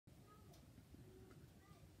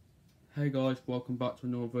Hey guys, welcome back to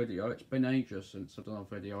another video. It's been ages since I've done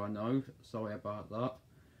a video, I know, sorry about that.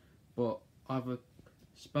 But I have a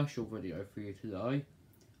special video for you today.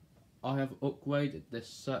 I have upgraded this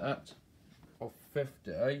set of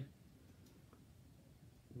 50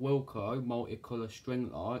 Wilko multicolour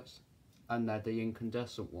string lights, and they're the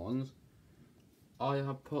incandescent ones. I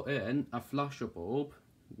have put in a flasher bulb,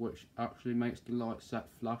 which actually makes the light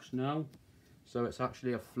set flash now. So it's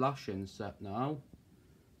actually a flashing set now.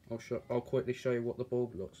 I'll quickly show you what the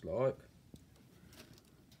bulb looks like.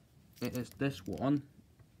 It is this one,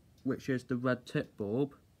 which is the red tip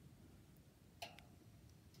bulb.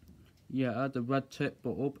 Yeah, the red tip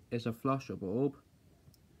bulb is a flasher bulb.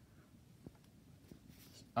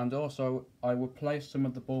 And also, I replaced some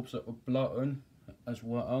of the bulbs that were blown as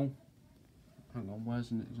well. Hang on,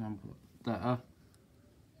 where's an example? There.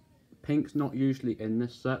 Pink's not usually in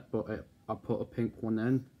this set, but I put a pink one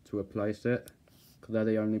in to replace it, because they're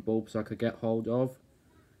the only bulbs I could get hold of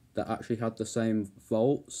that actually had the same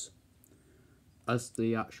volts as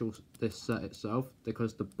this set itself,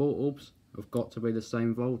 because the bulbs have got to be the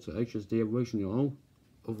same voltage as the original,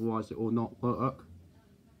 otherwise it will not work.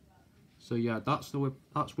 So yeah, that's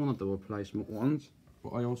one of the replacement ones. But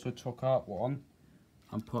I also took out one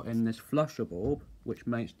and put in this flasher bulb, which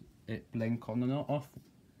makes it blink on and off,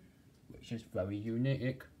 which is very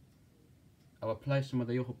unique. I replaced some of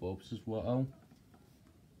the other bulbs as well.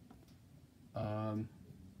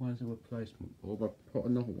 Where's the replacement bulb? I put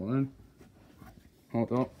another one in.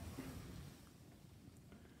 Hold up.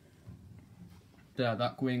 There,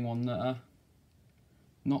 that green one there.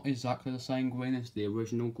 Not exactly the same green as the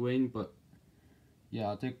original green, but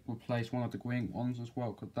yeah, I did replace one of the green ones as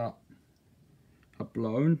well, because that had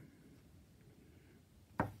blown.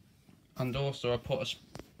 And also I put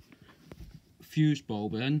a fuse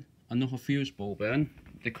bulb in, another fuse bulb in,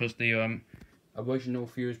 because the original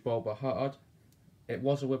fuse bulb I had, it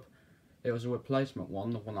was a replacement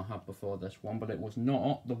one, the one I had before this one, but it was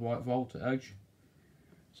not the right voltage.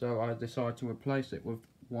 So I decided to replace it with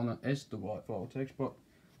one that is the right voltage, but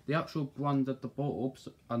the actual brand of the bulbs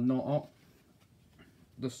are not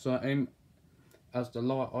the same as the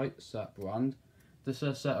light set brand. This is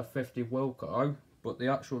a set of 50 Wilko, but the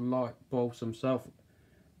actual light bulbs themselves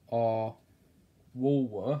are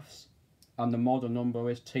Woolworths, and the model number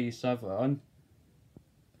is T7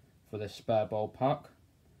 for this spare bulb pack.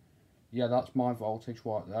 Yeah, that's my voltage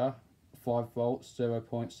right there, 5 volts,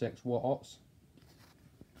 0.6 watts.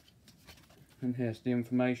 And here's the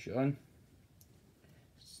information.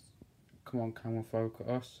 Come on, camera,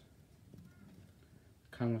 focus.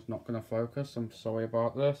 Camera's not going to focus, I'm sorry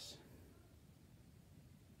about this.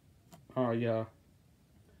 Oh yeah.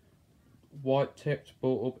 White tipped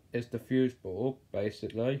bulb is the fuse bulb,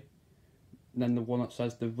 basically. And then the one that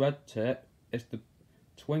says the red tip is the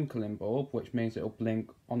twinkling bulb, which means it'll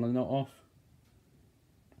blink on and off.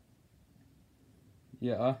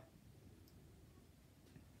 Yeah.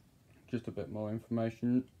 Just a bit more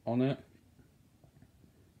information on it.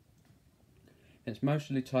 It's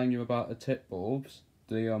mostly telling you about the tip bulbs,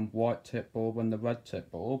 the white tip bulb and the red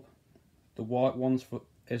tip bulb. The white ones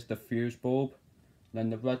is the fuse bulb, then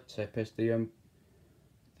the red tip is the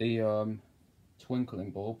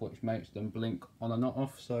twinkling bulb, which makes them blink on and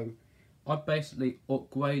off. So I basically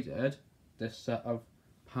upgraded this set of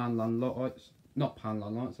Panland lights, not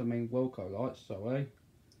Panland lights, I mean Wilko lights, sorry.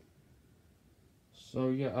 So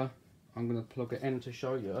yeah, I'm going to plug it in to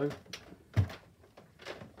show you.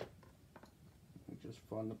 Just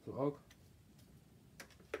find the plug.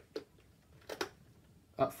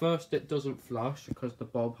 At first it doesn't flash because the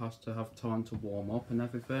bulb has to have time to warm up and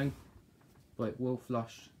everything, but it will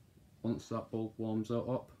flash once that bulb warms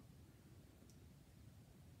up.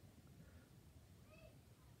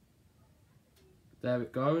 There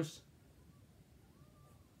it goes.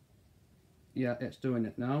 Yeah, it's doing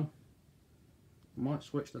it now. Might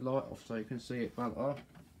switch the light off so you can see it better.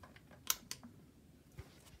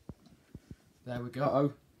 There we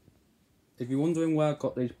go. If you're wondering where I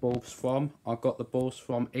got these bulbs from, I got the bulbs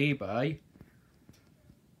from eBay.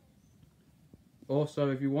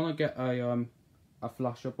 Also, if you want to get a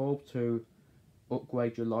flasher bulb to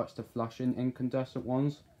upgrade your lights to flashing incandescent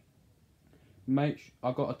ones,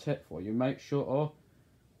 I got a tip for you. Make sure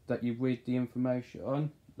that you read the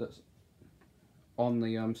information that's on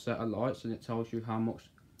the set of lights, and it tells you how much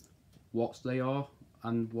watts they are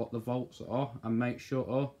and what the volts are, and make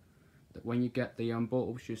sure that when you get the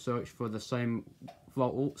bulbs, you search for the same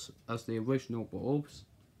volts as the original bulbs.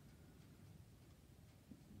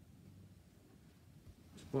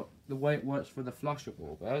 But the way it works for the flasher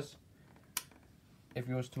bulb is, if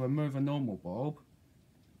you was to remove a normal bulb,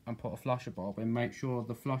 and put a flasher bulb in, make sure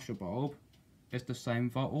the flasher bulb is the same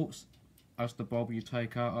volts as the bulb you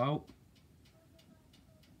take out,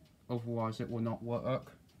 otherwise it will not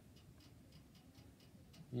work.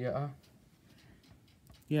 Yeah,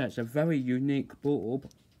 it's a very unique bulb,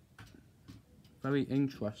 very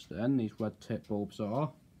interesting, these red tip bulbs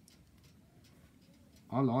are.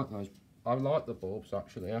 I like those, I like the bulbs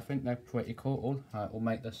actually, I think they're pretty cool. It will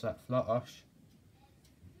make the set flash.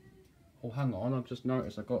 Oh, hang on, I've just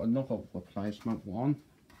noticed I got another replacement one.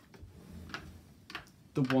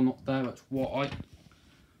 The one up there, that's white.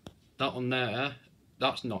 That one there,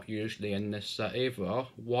 that's not usually in this set either.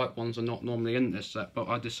 White ones are not normally in this set, but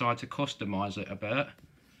I decided to customise it a bit.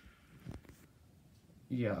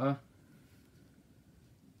 Yeah,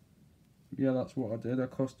 that's what I did. I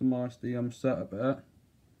customised the set a bit.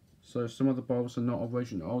 So some of the bulbs are not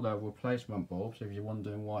original, they're replacement bulbs. If you're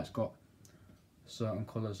wondering why it's got certain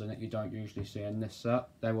colours in it you don't usually see in this set,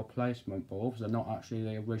 they're replacement bulbs, they're not actually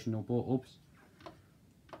the original bulbs.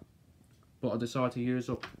 But I decided to use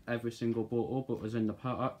up every single bulb that was in the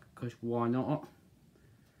pack, because why not?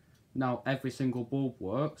 Now every single bulb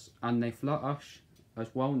works and they flash as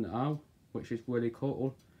well now, which is really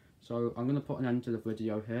cool. So I'm going to put an end to the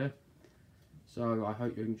video here. So I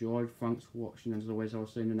hope you enjoyed, thanks for watching, as always I'll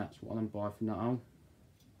see you in the next one, and bye for now.